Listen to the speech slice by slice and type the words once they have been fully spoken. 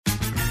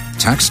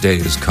Tax day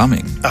is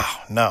coming. Oh,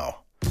 no.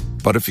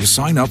 But if you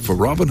sign up for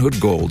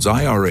Robinhood Gold's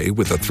IRA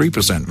with a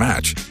 3%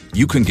 match,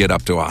 you can get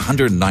up to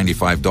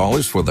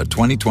 $195 for the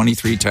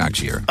 2023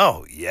 tax year.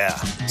 Oh, yeah.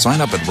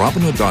 Sign up at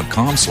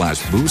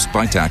Robinhood.com/boost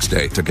by tax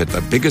day to get the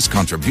biggest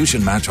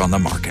contribution match on the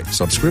market.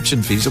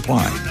 Subscription fees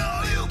apply.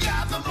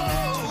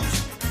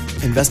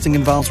 Investing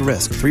involves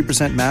risk.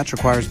 3% match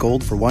requires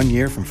gold for 1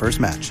 year from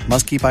first match.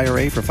 Must keep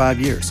IRA for 5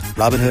 years.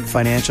 Robinhood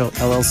Financial,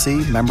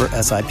 LLC, member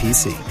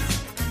SIPC.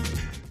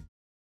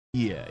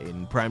 Here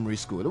in primary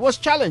school, it was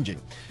challenging.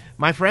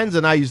 My friends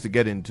and I used to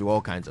get into all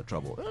kinds of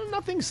trouble.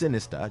 Nothing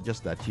sinister,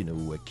 just that, we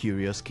were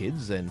curious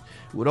kids and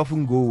would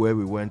often go where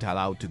we weren't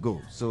allowed to go.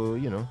 So,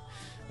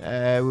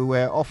 we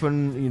were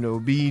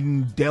often,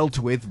 being dealt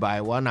with by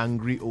one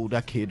angry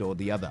older kid or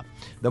the other.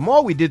 The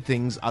more we did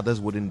things others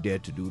wouldn't dare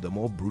to do, the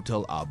more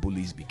brutal our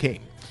bullies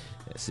became.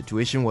 The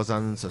situation was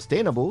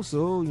unsustainable,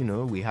 so,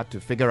 we had to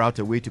figure out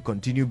a way to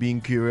continue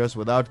being curious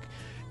without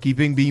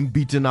being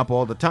beaten up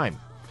all the time.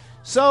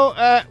 So,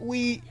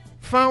 we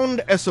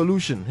found a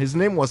solution. His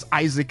name was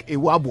Isaac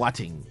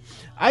Iwabwating.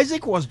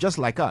 Isaac was just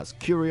like us,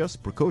 curious,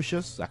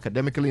 precocious,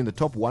 academically in the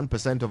top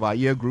 1% of our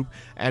year group,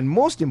 and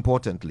most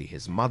importantly,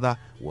 his mother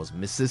was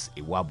Mrs.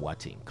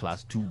 Iwabwating,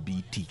 Class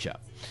 2B teacher.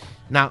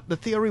 Now, the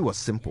theory was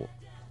simple.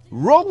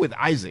 Roll with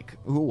Isaac,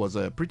 who was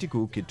a pretty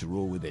cool kid to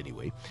roll with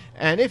anyway,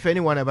 and if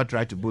anyone ever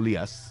tried to bully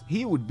us,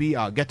 he would be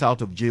our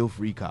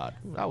get-out-of-jail-free card.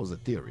 That was the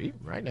theory,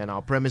 right? And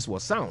our premise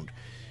was sound.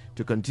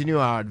 To continue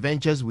our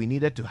adventures, we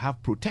needed to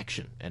have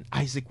protection, and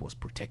Isaac was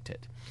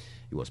protected.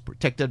 He was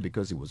protected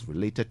because he was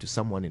related to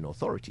someone in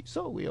authority,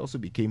 so we also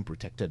became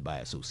protected by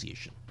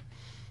association.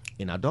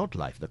 In adult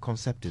life, the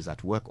concept is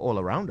at work all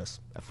around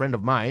us. A friend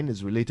of mine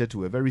is related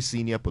to a very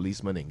senior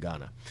policeman in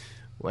Ghana.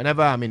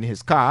 Whenever I'm in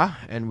his car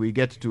and we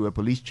get to a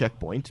police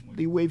checkpoint,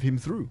 they wave him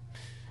through.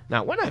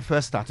 Now, when I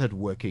first started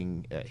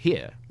working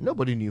here,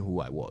 nobody knew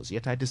who I was,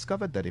 yet I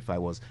discovered that if I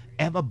was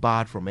ever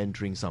barred from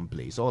entering some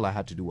place, all I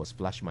had to do was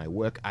flash my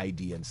work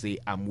ID and say,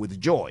 "I'm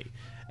with Joy,"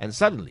 and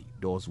suddenly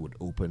doors would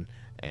open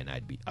and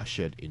I'd be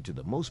ushered into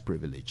the most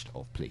privileged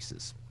of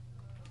places.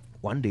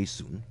 One day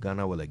soon,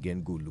 Ghana will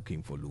again go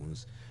looking for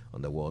loans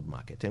on the world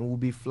market, and we'll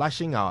be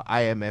flashing our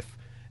IMF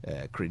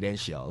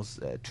credentials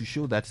to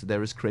show that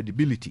there is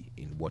credibility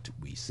in what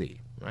we say,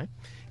 right?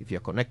 If you're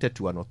connected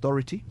to an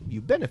authority,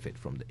 you benefit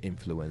from the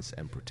influence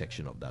and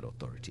protection of that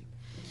authority.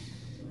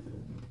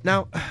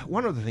 Now,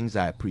 one of the things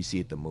I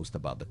appreciate the most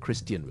about the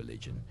Christian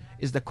religion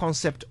is the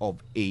concept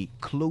of a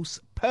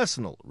close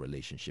personal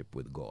relationship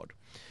with God.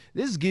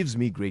 This gives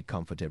me great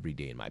comfort every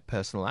day in my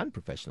personal and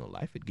professional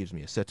life. It gives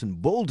me a certain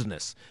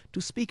boldness to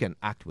speak and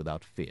act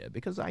without fear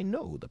because I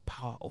know the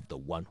power of the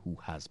one who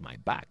has my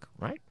back,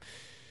 right?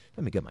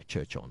 Let me get my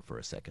church on for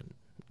a second.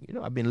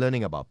 I've been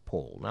learning about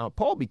Paul. Now,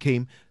 Paul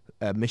became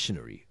a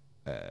missionary,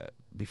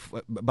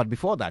 but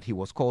before that, he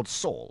was called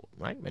Saul,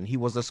 right? And he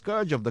was the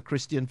scourge of the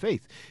Christian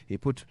faith. He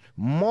put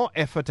more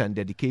effort and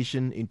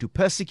dedication into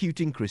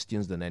persecuting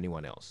Christians than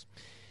anyone else.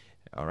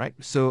 All right,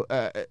 so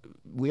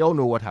we all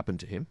know what happened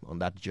to him on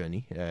that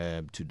journey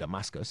to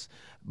Damascus,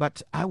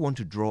 but I want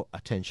to draw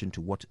attention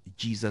to what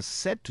Jesus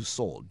said to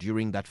Saul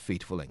during that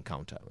fateful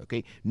encounter,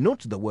 okay?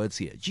 Note the words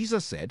here.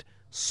 Jesus said,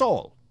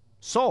 "Saul,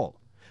 Saul,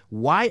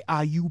 why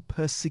are you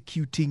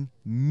persecuting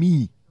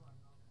me?"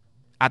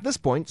 At this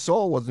point,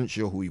 Saul wasn't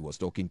sure who he was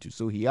talking to,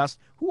 so he asked,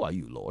 "Who are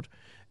you, Lord?"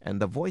 And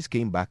the voice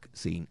came back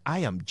saying, "I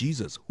am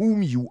Jesus,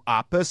 whom you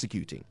are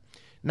persecuting."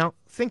 Now,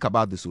 think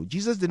about this.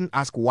 Jesus didn't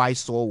ask why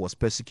Saul was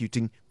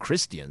persecuting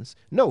Christians.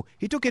 No,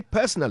 he took it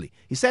personally.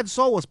 He said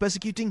Saul was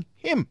persecuting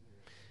him.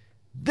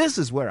 This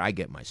is where I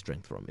get my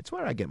strength from. It's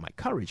where I get my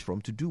courage from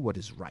to do what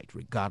is right,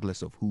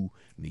 regardless of who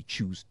may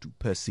choose to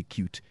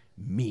persecute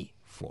me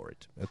for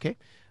it. Okay?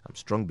 I'm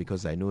strong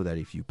because I know that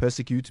if you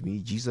persecute me,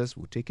 Jesus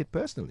will take it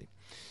personally.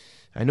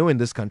 I know in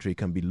this country it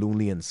can be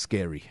lonely and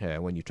scary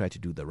when you try to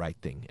do the right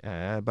thing.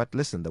 But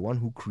listen, the one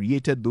who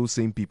created those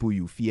same people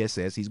you fear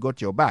says he's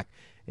got your back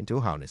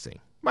until harnessing.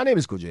 My name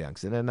is Kojo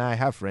Yankson, and I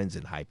have friends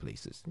in high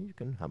places. You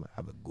can have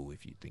a go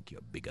if you think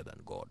you're bigger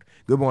than God.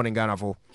 Good morning, Ghana.